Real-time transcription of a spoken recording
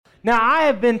Now, I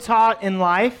have been taught in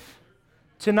life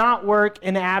to not work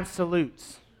in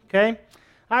absolutes, okay?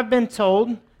 I've been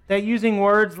told that using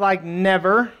words like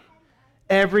never,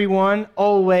 everyone,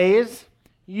 always,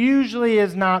 usually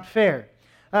is not fair.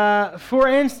 For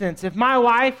instance, if my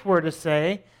wife were to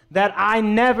say that I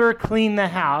never clean the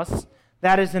house,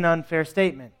 that is an unfair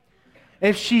statement.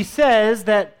 If she says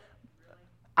that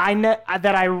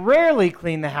I rarely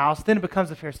clean the house, then it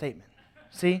becomes a fair statement.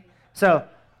 See? So,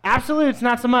 absolutes,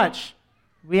 not so much.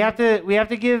 We have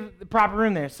to give the proper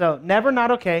room there. So, never,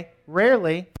 not okay.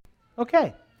 Rarely,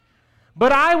 okay.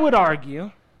 But I would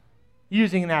argue,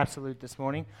 using an absolute this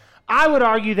morning, I would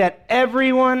argue that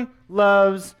everyone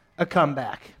loves a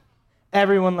comeback.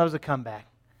 Everyone loves a comeback.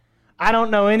 I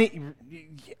don't know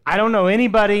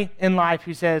anybody in life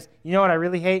who says, you know what I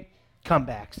really hate?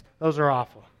 Comebacks. Those are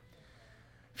awful.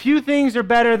 Few things are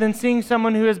better than seeing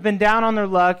someone who has been down on their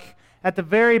luck at the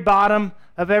very bottom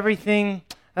of everything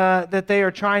that they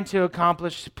are trying to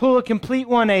accomplish, pull a complete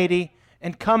 180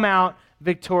 and come out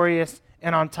victorious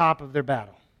and on top of their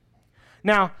battle.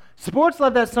 Now, sports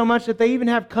love that so much that they even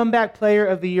have Comeback Player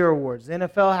of the Year awards. The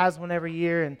NFL has one every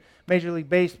year, and Major League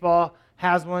Baseball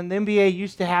has one. The NBA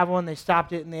used to have one. They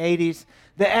stopped it in the 80s.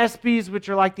 The ESPYs, which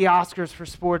are like the Oscars for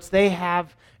sports, they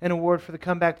have an award for the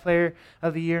Comeback Player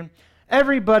of the Year.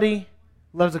 Everybody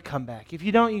loves a comeback. If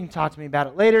you don't, you can talk to me about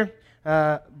it later,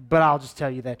 but I'll just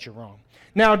tell you that you're wrong.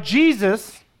 Now,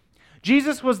 Jesus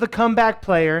was the comeback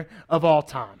player of all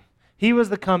time. He was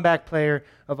the comeback player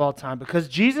of all time because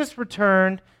Jesus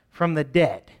returned from the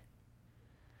dead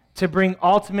to bring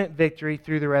ultimate victory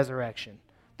through the resurrection.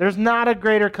 There's not a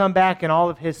greater comeback in all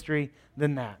of history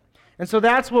than that. And so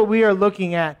that's what we are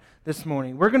looking at this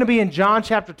morning. We're going to be in John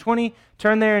chapter 20.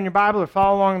 Turn there in your Bible or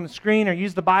follow along on the screen or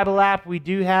use the Bible app. We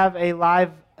do have a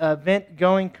live event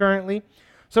going currently.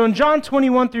 So in John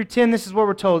 21 through 10, this is what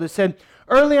we're told. It said,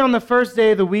 early on the first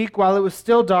day of the week, while it was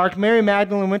still dark, Mary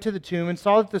Magdalene went to the tomb and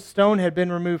saw that the stone had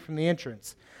been removed from the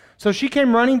entrance. So she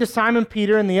came running to Simon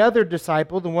Peter and the other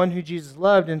disciple, the one who Jesus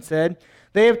loved, and said,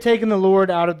 they have taken the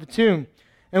Lord out of the tomb,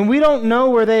 and we don't know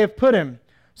where they have put him.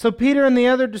 So Peter and the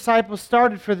other disciple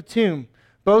started for the tomb.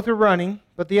 Both were running,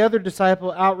 but the other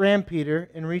disciple outran Peter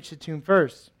and reached the tomb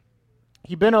first.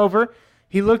 He bent over,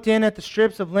 he looked in at the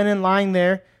strips of linen lying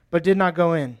there, but did not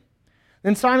go in.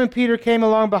 Then Simon Peter came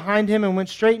along behind him and went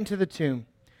straight into the tomb.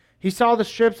 He saw the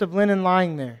strips of linen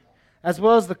lying there, as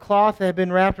well as the cloth that had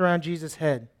been wrapped around Jesus'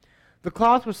 head. The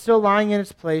cloth was still lying in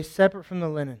its place, separate from the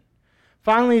linen.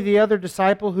 Finally, the other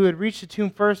disciple who had reached the tomb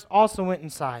first also went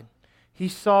inside. He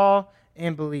saw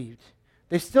and believed.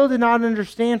 They still did not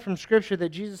understand from Scripture that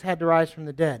Jesus had to rise from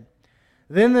the dead.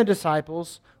 Then the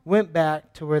disciples went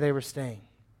back to where they were staying.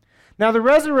 Now, the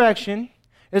resurrection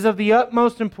is of the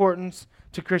utmost importance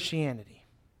to Christianity.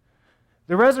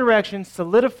 The resurrection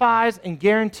solidifies and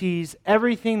guarantees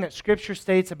everything that Scripture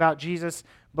states about Jesus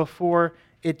before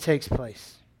it takes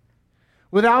place.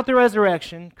 Without the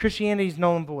resurrection, Christianity is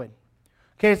null and void.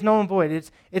 Okay, it's null and void.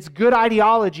 It's good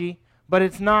ideology, but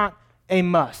it's not a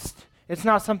must. It's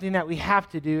not something that we have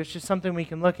to do. It's just something we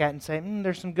can look at and say,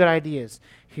 there's some good ideas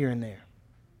here and there.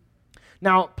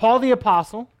 Now, Paul the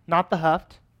Apostle, not the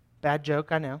Huft, bad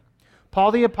joke, I know.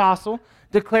 Paul the Apostle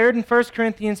declared in 1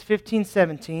 Corinthians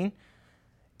 15:17,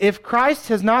 if Christ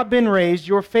has not been raised,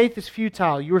 your faith is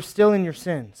futile. You are still in your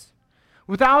sins.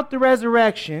 Without the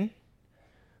resurrection,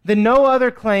 then no other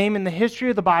claim in the history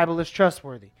of the Bible is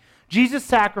trustworthy. Jesus'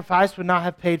 sacrifice would not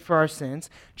have paid for our sins.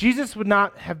 Jesus would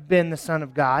not have been the Son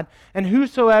of God, and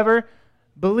whosoever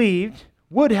believed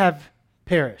would have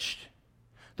perished.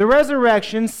 The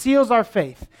resurrection seals our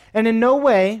faith, and in no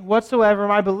way whatsoever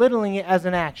am I belittling it as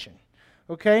an action.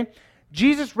 Okay?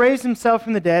 Jesus raised himself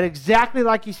from the dead exactly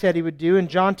like he said he would do in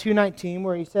John 2:19,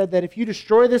 where he said that if you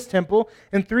destroy this temple,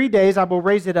 in 3 days I will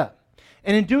raise it up.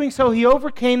 And in doing so, he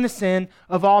overcame the sin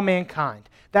of all mankind.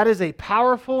 That is a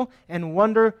powerful and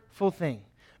wonderful thing.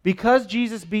 Because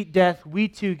Jesus beat death, we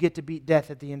too get to beat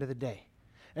death at the end of the day.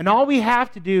 And all we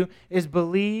have to do is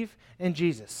believe in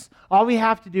Jesus. All we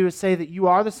have to do is say that you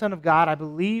are the Son of God, I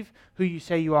believe who you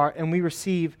say you are, and we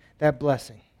receive that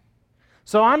blessing.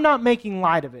 So I'm not making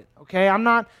light of it, okay? I'm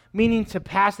not meaning to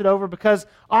pass it over because,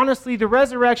 honestly, the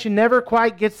resurrection never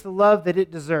quite gets the love that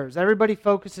it deserves. Everybody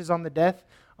focuses on the death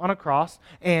on a cross,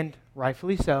 and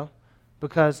rightfully so,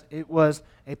 because it was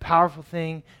a powerful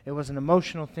thing. It was an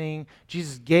emotional thing.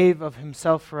 Jesus gave of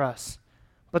himself for us.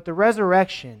 But the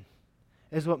resurrection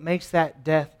is what makes that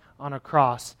death on a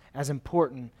cross as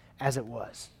important as it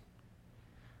was.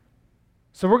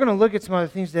 So we're going to look at some other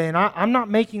things today, and I'm not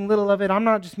making little of it. I'm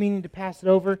not just meaning to pass it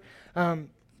over.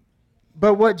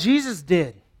 But what Jesus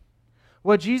did,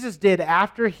 What Jesus did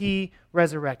after he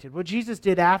resurrected, what Jesus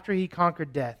did after he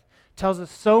conquered death, tells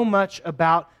us so much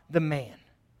about the man.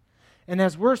 And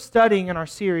as we're studying in our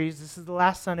series, this is the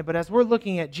last Sunday, but as we're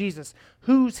looking at Jesus,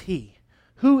 who's he?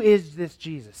 Who is this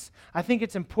Jesus? I think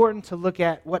it's important to look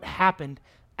at what happened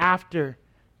after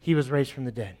he was raised from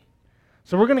the dead.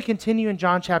 So we're going to continue in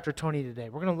John chapter 20 today.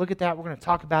 We're going to look at that. We're going to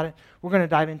talk about it. We're going to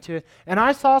dive into it. And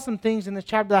I saw some things in this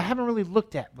chapter that I haven't really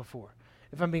looked at before,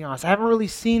 if I'm being honest. I haven't really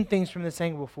seen things from this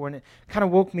angle before, and it kind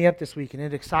of woke me up this week, and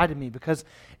it excited me because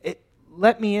it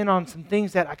let me in on some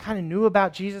things that I kind of knew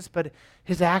about Jesus, but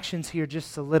his actions here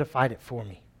just solidified it for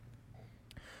me.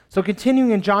 So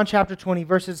continuing in John chapter 20,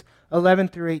 verses 11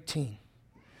 through 18.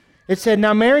 It said,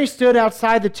 "Now Mary stood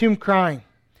outside the tomb crying.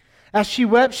 As she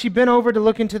wept, she bent over to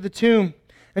look into the tomb,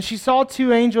 and she saw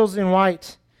two angels in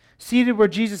white, seated where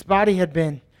Jesus' body had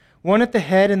been, one at the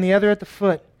head and the other at the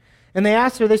foot. And they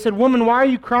asked her, they said, 'Woman, why are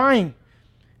you crying?'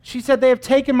 She said, 'They have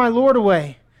taken my Lord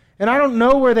away, and I don't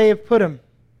know where they have put him.'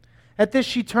 At this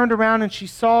she turned around and she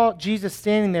saw Jesus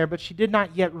standing there, but she did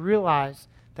not yet realize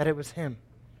that it was him."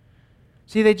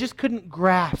 See, they just couldn't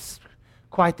grasp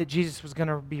quite that Jesus was going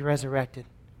to be resurrected.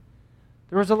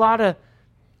 There was a lot of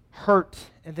hurt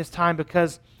at this time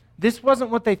because this wasn't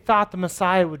what they thought the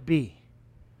Messiah would be.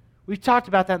 We've talked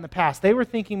about that in the past. They were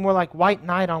thinking more like white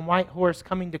knight on white horse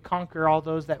coming to conquer all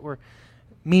those that were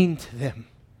mean to them.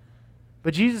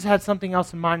 But Jesus had something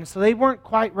else in mind, and so they weren't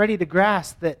quite ready to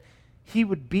grasp that he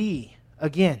would be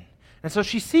again. And so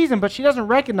she sees him, but she doesn't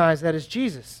recognize that as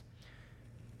Jesus.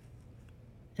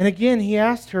 And again, he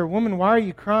asked her, "Woman, why are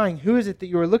you crying? Who is it that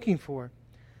you are looking for?"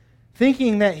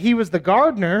 Thinking that he was the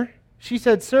gardener, she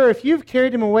said, "Sir, if you've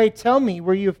carried him away, tell me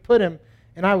where you have put him,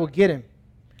 and I will get him."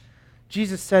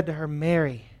 Jesus said to her,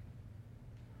 "Mary."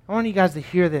 I want you guys to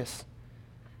hear this.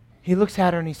 He looks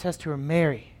at her and he says to her,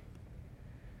 "Mary."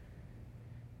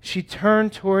 She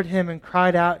turned toward him and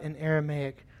cried out in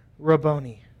Aramaic,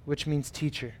 "Rabboni," which means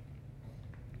teacher.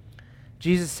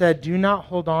 Jesus said, "Do not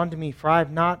hold on to me, for I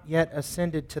have not yet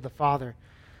ascended to the Father.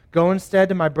 Go instead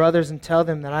to my brothers and tell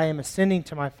them that I am ascending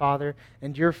to my Father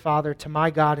and your Father, to my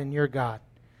God and your God."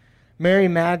 Mary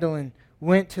Magdalene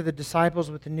went to the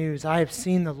disciples with the news, "I have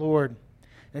seen the Lord."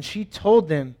 And she told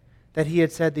them that he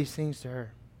had said these things to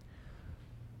her.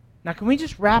 Now, can we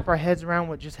just wrap our heads around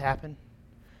what just happened?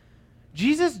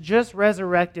 Jesus just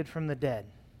resurrected from the dead.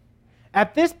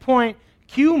 At this point,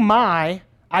 cue my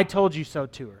 "I told you so"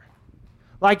 to her.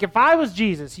 Like if I was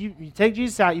Jesus, you take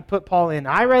Jesus out, you put Paul in.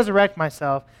 I resurrect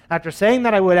myself after saying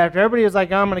that I would, after everybody was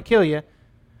like, "Oh, I'm going to kill you,"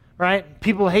 right?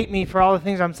 People hate me for all the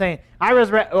things I'm saying. I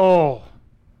resurrect,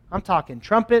 I'm talking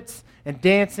trumpets and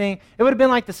dancing. It would have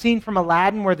been like the scene from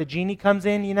Aladdin where the genie comes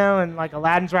in, and like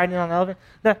Aladdin's riding on the elevator.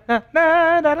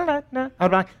 I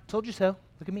would be like, "Told you so,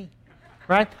 look at me,"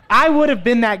 right? I would have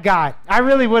been that guy. I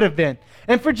really would have been.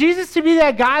 And for Jesus to be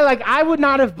that guy, like I would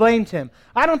not have blamed him.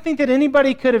 I don't think that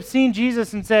anybody could have seen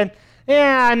Jesus and said,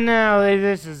 "Yeah, no,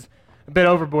 this is a bit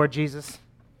overboard, Jesus."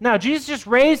 No, Jesus just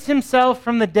raised himself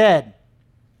from the dead.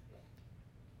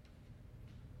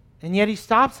 And yet he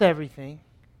stops everything,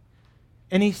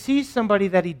 and he sees somebody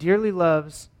that he dearly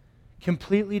loves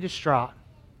completely distraught,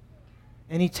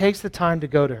 and he takes the time to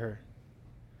go to her.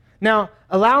 Now,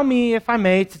 allow me, if I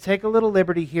may, to take a little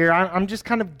liberty here. I'm just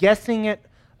kind of guessing at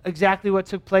exactly what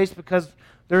took place because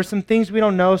there are some things we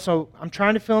don't know, so I'm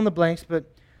trying to fill in the blanks, but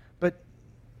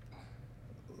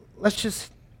let's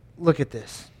just look at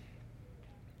this.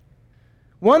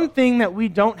 One thing that we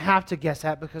don't have to guess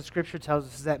at because Scripture tells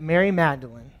us is that Mary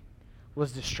Magdalene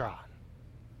was distraught.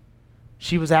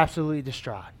 She was absolutely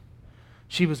distraught.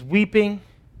 She was weeping.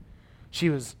 She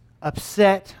was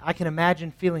upset. I can imagine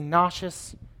feeling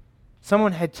nauseous.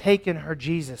 Someone had taken her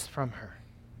Jesus from her.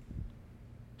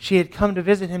 She had come to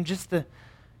visit him just the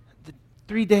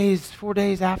 3 days, 4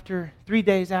 days after, 3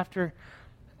 days after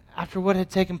what had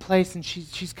taken place, and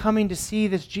she's coming to see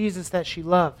this Jesus that she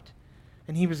loved,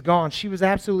 and he was gone. She was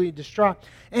absolutely distraught,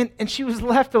 and she was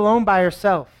left alone by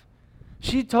herself.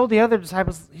 She told the other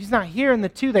disciples, "He's not here," and the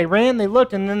two, they ran, they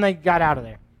looked, and then they got out of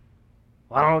there.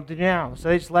 Well, I don't know what to do now, so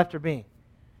they just left her be.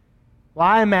 Well,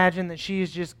 I imagine that she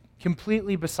is just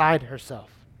completely beside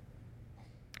herself.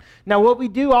 Now, what we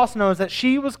do also know is that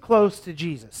she was close to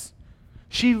Jesus.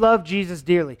 She loved Jesus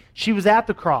dearly. She was at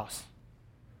the cross.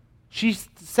 She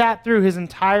sat through his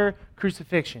entire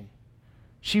crucifixion.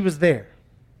 She was there.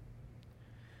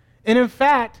 And in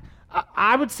fact,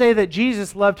 I would say that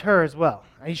Jesus loved her as well.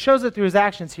 He shows it through his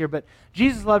actions here, but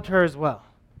Jesus loved her as well.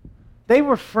 They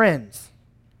were friends.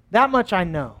 That much I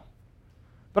know.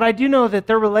 But I do know that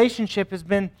their relationship has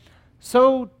been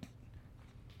so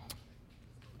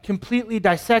completely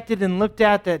dissected and looked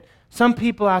at that Some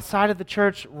people outside of the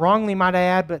church, wrongly might I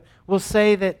add, but will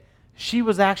say that she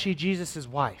was actually Jesus'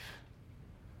 wife.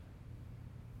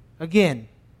 Again,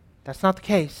 that's not the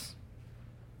case.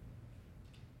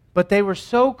 But they were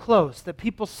so close that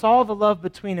people saw the love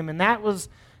between them, and that was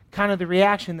kind of the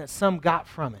reaction that some got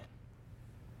from it.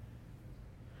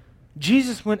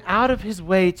 Jesus went out of his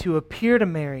way to appear to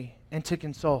Mary and to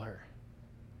console her.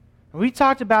 And we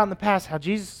talked about in the past how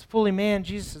Jesus is fully man,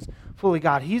 Jesus is fully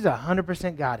God. He's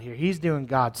 100% God here. He's doing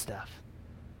God stuff.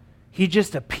 He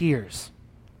just appears.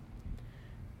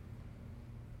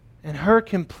 And her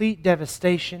complete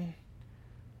devastation,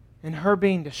 and her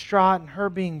being distraught, and her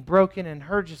being broken, and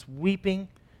her just weeping,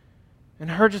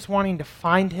 and her just wanting to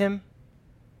find him,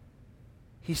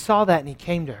 he saw that and he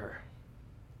came to her.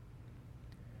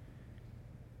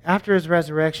 After his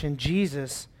resurrection,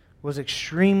 Jesus was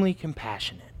extremely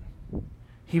compassionate.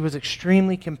 He was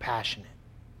extremely compassionate.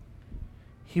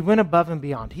 He went above and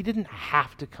beyond. He didn't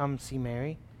have to come see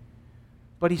Mary,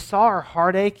 but he saw her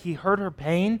heartache, he heard her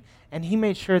pain, and he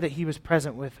made sure that he was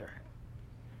present with her.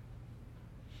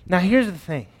 Now here's the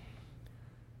thing.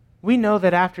 We know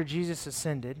that after Jesus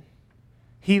ascended,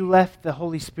 he left the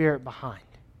Holy Spirit behind.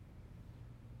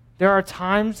 There are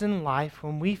times in life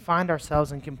when we find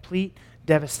ourselves in complete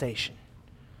devastation.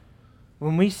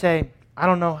 When we say, I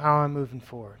don't know how I'm moving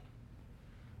forward.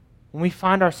 When we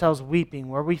find ourselves weeping,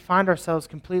 where we find ourselves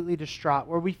completely distraught,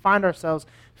 where we find ourselves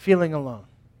feeling alone.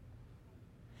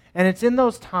 And it's in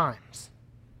those times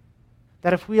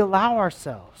that if we allow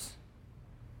ourselves,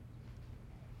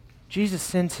 Jesus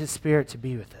sends his Spirit to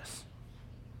be with us.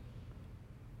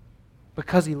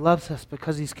 Because he loves us,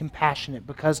 because he's compassionate,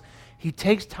 because he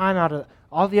takes time out of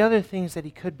all the other things that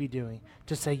he could be doing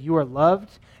to say, you are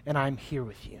loved and I'm here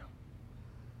with you.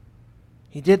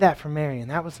 He did that for Mary,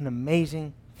 and that was an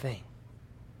amazing thing.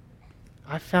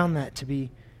 I found that to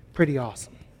be pretty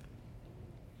awesome.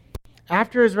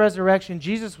 After his resurrection,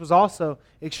 Jesus was also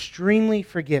extremely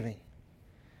forgiving.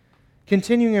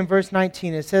 Continuing in verse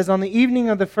 19, it says, on the evening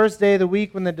of the first day of the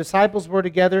week, when the disciples were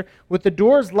together with the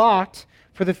doors locked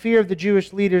for the fear of the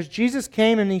Jewish leaders, Jesus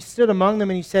came and he stood among them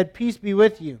and he said, peace be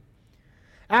with you.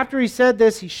 After he said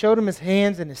this, he showed them his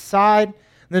hands and his side.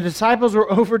 The disciples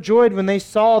were overjoyed when they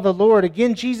saw the Lord.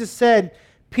 Again, Jesus said,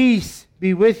 peace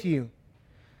be with you.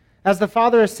 As the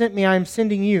Father has sent me, I am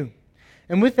sending you.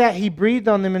 And with that, he breathed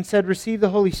on them and said, receive the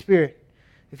Holy Spirit.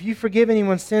 If you forgive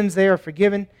anyone's sins, they are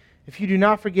forgiven. If you do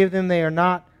not forgive them, they are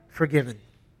not forgiven.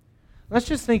 Let's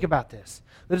just think about this.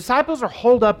 The disciples are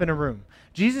holed up in a room.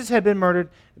 Jesus had been murdered.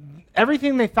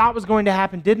 Everything they thought was going to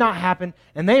happen did not happen,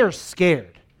 and they are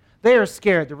scared. They are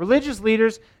scared. The religious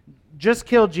leaders just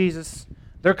killed Jesus.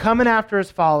 They're coming after his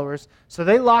followers, so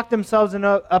they lock themselves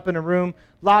up in a room,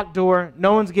 locked door,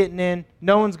 no one's getting in,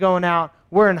 no one's going out,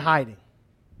 we're in hiding.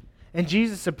 And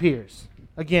Jesus appears.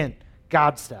 Again,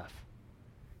 God stuff.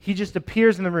 He just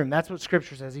appears in the room. That's what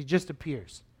Scripture says. He just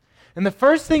appears. And the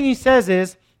first thing he says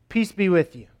is, peace be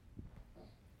with you.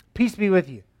 Peace be with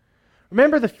you.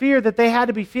 Remember the fear that they had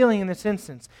to be feeling in this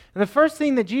instance. And the first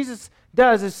thing that Jesus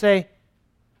does is say,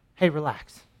 hey,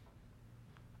 relax.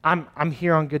 I'm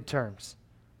here on good terms.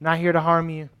 I'm not here to harm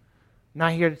you. I'm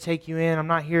not here to take you in. I'm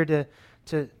not here to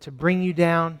bring you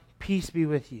down. Peace be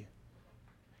with you.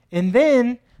 And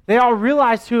then they all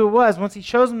realized who it was. Once he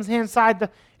shows them his hand side,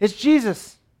 it's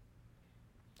Jesus.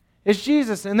 It's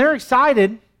Jesus. And they're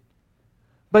excited.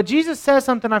 But Jesus says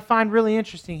something I find really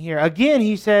interesting here. Again,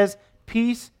 he says,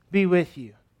 peace be with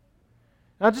you.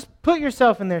 Now just put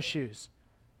yourself in their shoes.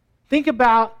 Think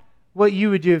about what you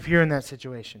would do if you're in that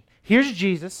situation. Here's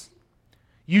Jesus.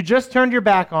 You just turned your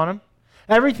back on him.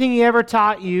 Everything he ever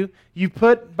taught you, you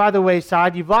put by the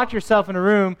wayside. You've locked yourself in a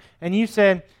room and you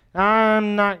said,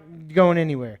 I'm not going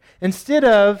anywhere. Instead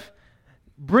of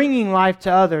bringing life to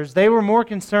others, they were more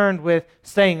concerned with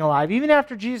staying alive. Even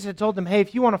after Jesus had told them, hey,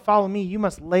 if you want to follow me, you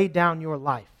must lay down your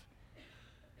life.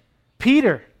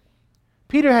 Peter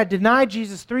had denied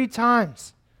Jesus 3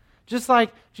 times. Just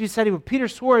like Jesus said he would. Peter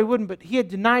swore he wouldn't, but he had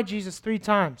denied Jesus 3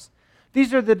 times.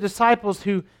 These are the disciples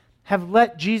who have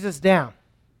let Jesus down.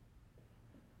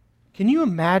 Can you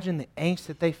imagine the angst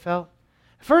that they felt?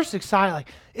 At first excited, like,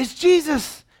 it's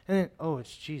Jesus! And then, oh,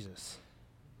 it's Jesus.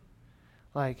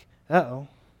 Like, uh-oh.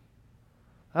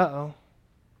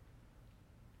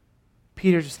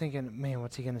 Peter just thinking, man,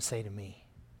 what's he going to say to me?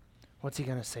 What's he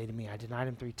going to say to me? I denied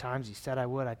him 3 times. He said I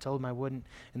would. I told him I wouldn't.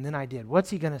 And then I did.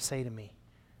 What's he going to say to me?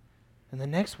 And the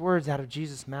next words out of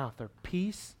Jesus' mouth are,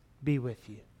 peace be with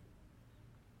you.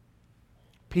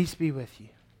 Peace be with you.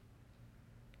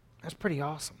 That's pretty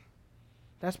awesome.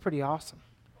 That's pretty awesome.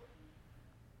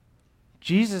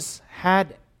 Jesus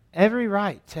had every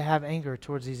right to have anger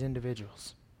towards these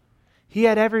individuals. He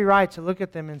had every right to look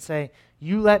at them and say,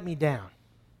 you let me down.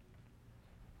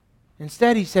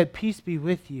 Instead, he said, peace be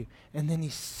with you. And then he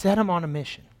set them on a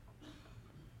mission.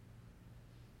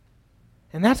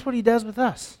 And that's what he does with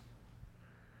us.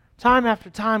 Time after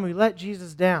time, we let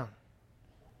Jesus down.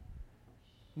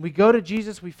 We go to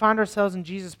Jesus, we find ourselves in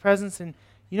Jesus' presence, and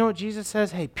you know what Jesus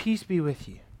says? Hey, peace be with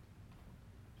you.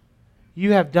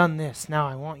 You have done this. Now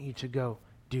I want you to go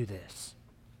do this.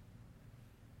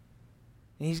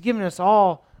 And he's given us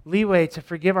all leeway to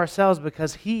forgive ourselves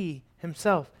because he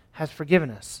himself has forgiven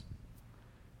us.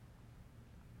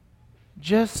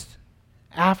 Just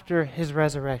after his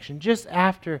resurrection, just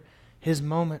after his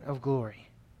moment of glory,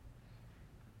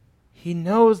 he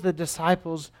knows the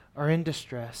disciples are in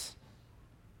distress,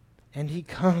 and he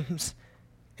comes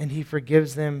and he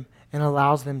forgives them and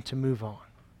allows them to move on.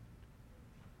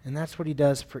 And that's what he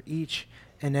does for each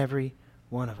and every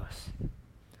one of us.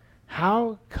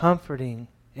 How comforting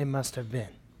it must have been.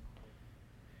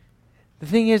 The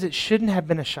thing is, it shouldn't have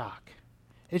been a shock.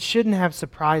 It shouldn't have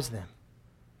surprised them.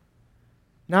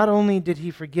 Not only did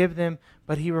he forgive them,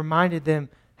 but he reminded them,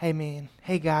 hey man,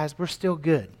 hey guys, we're still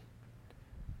good.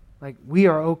 Like, we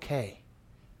are okay.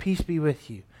 Peace be with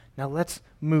you. Now let's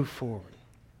move forward.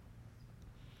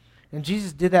 And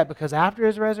Jesus did that because after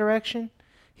his resurrection,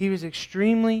 he was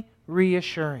extremely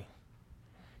reassuring.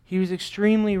 He was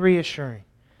extremely reassuring.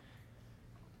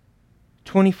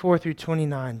 24 through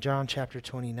 29, John chapter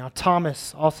 20. Now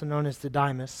Thomas, also known as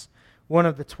Didymus, one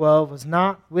of the 12, was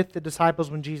not with the disciples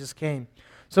when Jesus came.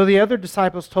 So the other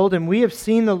disciples told him, we have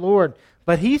seen the Lord.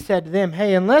 But he said to them,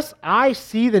 hey, unless I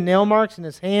see the nail marks in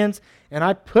his hands, and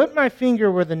I put my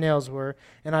finger where the nails were,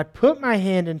 and I put my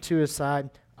hand into his side,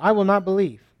 I will not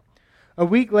believe. A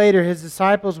week later, his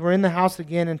disciples were in the house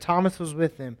again, and Thomas was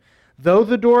with them. Though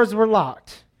the doors were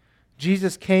locked,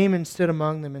 Jesus came and stood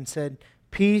among them and said,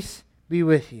 peace be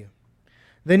with you.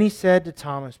 Then he said to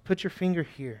Thomas, put your finger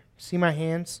here. See my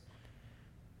hands?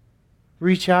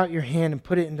 Reach out your hand and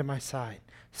put it into my side.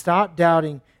 Stop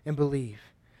doubting and believe.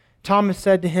 Thomas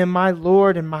said to him, my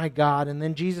Lord and my God. And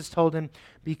then Jesus told him,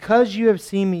 because you have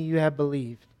seen me, you have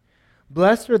believed.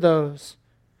 Blessed are those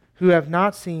who have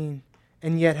not seen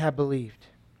and yet have believed.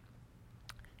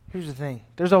 Here's the thing.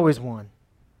 There's always one.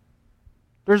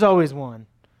 There's always one.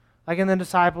 Like in the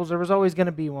disciples, there was always going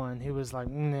to be one who was like,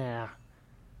 nah,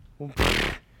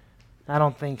 I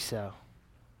don't think so.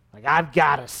 Like, I've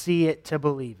got to see it to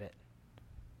believe it.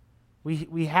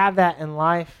 We have that in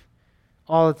life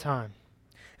all the time.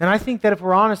 And I think that if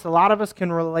we're honest, a lot of us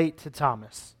can relate to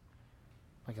Thomas.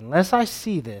 Like, unless I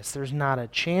see this, there's not a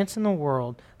chance in the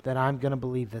world that I'm going to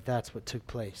believe that that's what took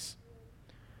place.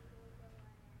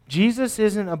 Jesus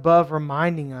isn't above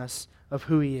reminding us of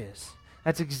who he is.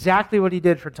 That's exactly what he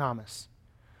did for Thomas.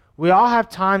 We all have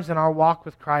times in our walk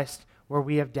with Christ where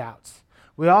we have doubts.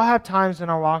 We all have times in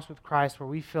our walks with Christ where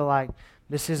we feel like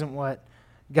this isn't what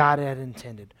God had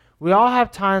intended. We all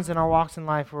have times in our walks in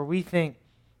life where we think,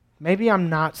 maybe I'm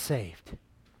not saved.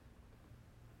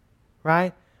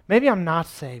 Right? Maybe I'm not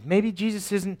saved. Maybe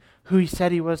Jesus isn't who he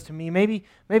said he was to me. Maybe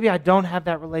I don't have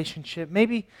that relationship.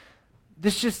 Maybe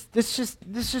this just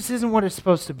isn't what it's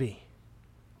supposed to be.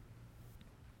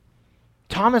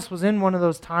 Thomas was in one of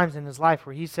those times in his life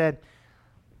where he said,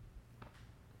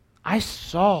 I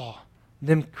saw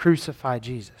them crucify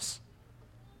Jesus.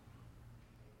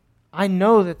 I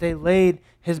know that they laid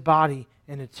his body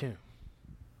in a tomb.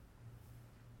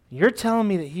 You're telling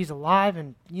me that he's alive,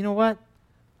 and you know what?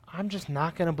 I'm just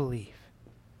not going to believe.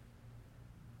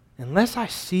 Unless I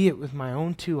see it with my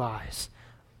own two eyes,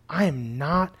 I am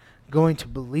not going to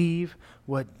believe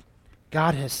what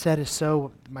God has said is so,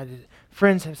 what my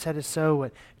friends have said is so,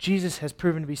 what Jesus has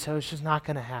proven to be so. It's just not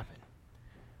going to happen.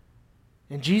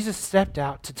 And Jesus stepped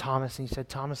out to Thomas and he said,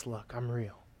 Thomas, look, I'm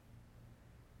real.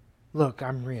 Look,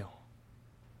 I'm real.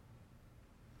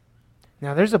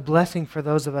 Now, there's a blessing for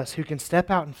those of us who can step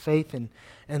out in faith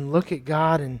and look at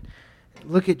God and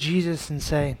look at Jesus and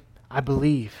say, I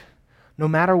believe. No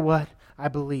matter what, I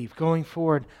believe. Going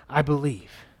forward, I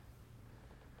believe.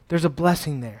 There's a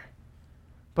blessing there.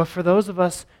 But for those of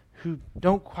us who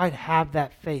don't quite have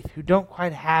that faith, who don't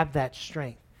quite have that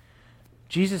strength,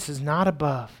 Jesus is not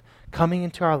above coming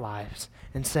into our lives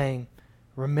and saying,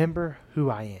 remember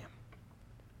who I am.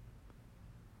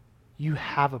 You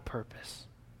have a purpose.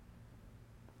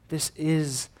 This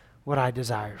is what I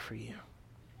desire for you.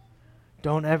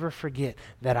 Don't ever forget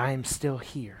that I am still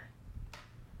here.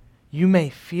 You may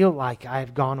feel like I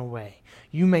have gone away.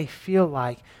 You may feel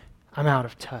like I'm out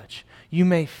of touch. You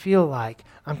may feel like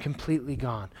I'm completely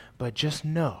gone. But just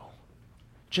know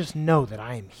that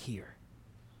I am here.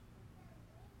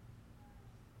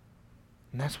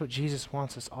 And that's what Jesus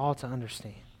wants us all to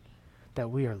understand. That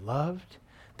we are loved,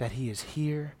 that he is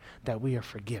here, that we are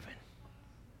forgiven.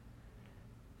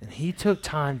 And he took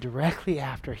time directly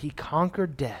after he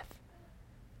conquered death,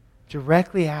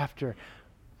 directly after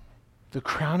the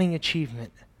crowning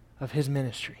achievement of his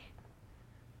ministry,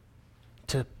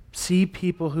 to see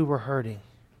people who were hurting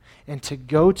and to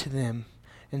go to them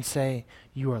and say,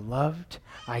 you are loved,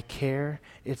 I care,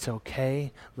 it's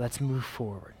okay, let's move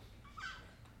forward.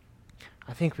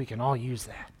 I think we can all use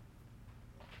that.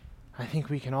 I think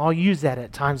we can all use that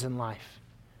at times in life.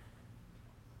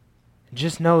 And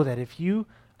just know that if you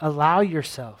allow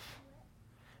yourself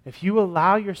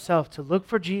to look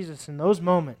for Jesus in those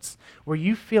moments where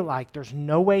you feel like there's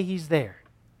no way he's there,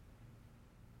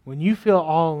 when you feel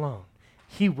all alone,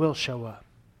 he will show up.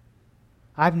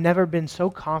 I've never been so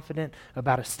confident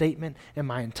about a statement in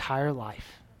my entire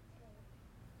life.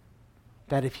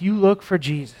 That if you look for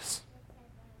Jesus,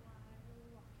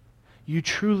 you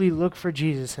truly look for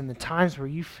Jesus in the times where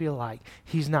you feel like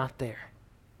he's not there,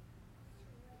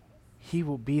 he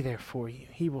will be there for you.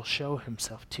 He will show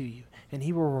himself to you. And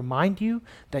he will remind you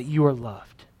that you are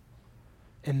loved.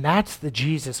 And that's the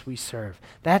Jesus we serve.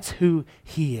 That's who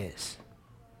he is.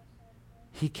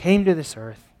 He came to this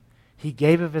earth. He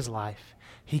gave of his life.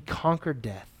 He conquered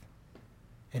death.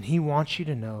 And he wants you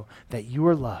to know that you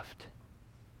are loved.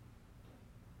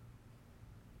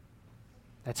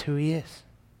 That's who he is.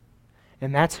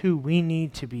 And that's who we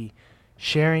need to be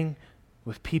sharing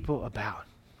with people about.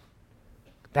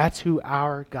 That's who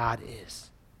our God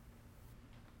is.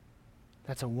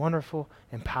 That's a wonderful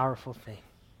and powerful thing.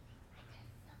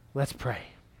 Let's pray.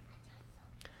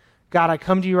 God, I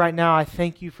come to you right now. I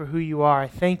thank you for who you are. I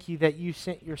thank you that you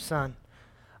sent your Son.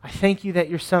 I thank you that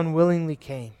your Son willingly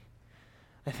came.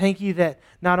 I thank you that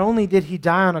not only did he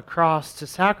die on a cross to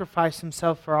sacrifice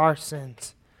himself for our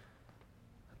sins,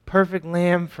 a perfect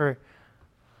lamb for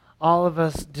all of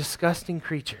us disgusting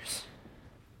creatures,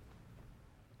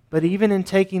 but even in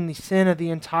taking the sin of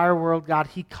the entire world, God,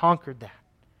 he conquered that.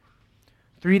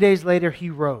 3 days later, he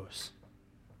rose.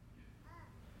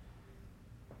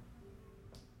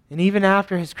 And even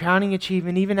after his crowning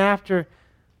achievement, even after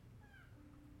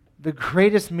the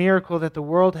greatest miracle that the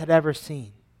world had ever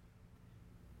seen,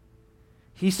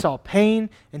 he saw pain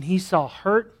and he saw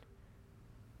hurt.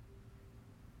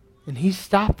 And he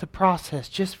stopped the process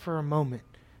just for a moment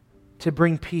to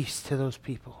bring peace to those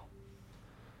people.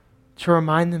 To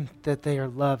remind them that they are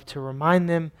loved. To remind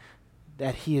them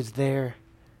that he is there.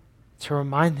 To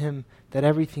remind them that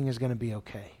everything is going to be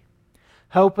okay.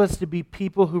 Help us to be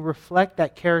people who reflect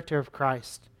that character of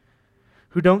Christ.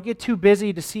 Who don't get too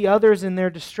busy to see others in their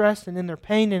distress and in their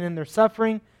pain and in their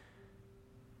suffering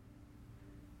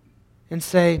and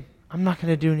say, I'm not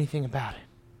going to do anything about it.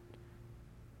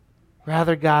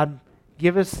 Rather, God,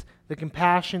 give us the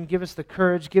compassion, give us the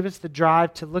courage, give us the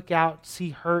drive to look out, see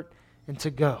hurt, and to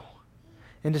go.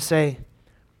 And to say,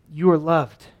 you are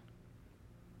loved.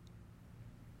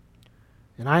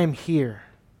 And I am here.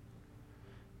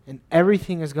 And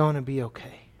everything is going to be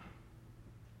okay.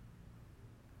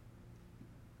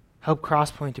 Help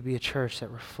Crosspoint to be a church that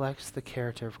reflects the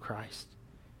character of Christ.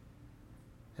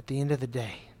 At the end of the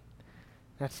day,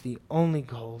 that's the only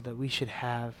goal that we should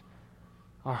have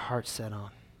our hearts set on.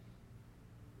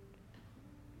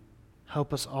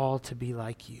 Help us all to be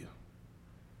like you.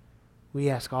 We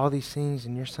ask all these things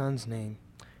in your Son's name.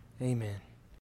 Amen.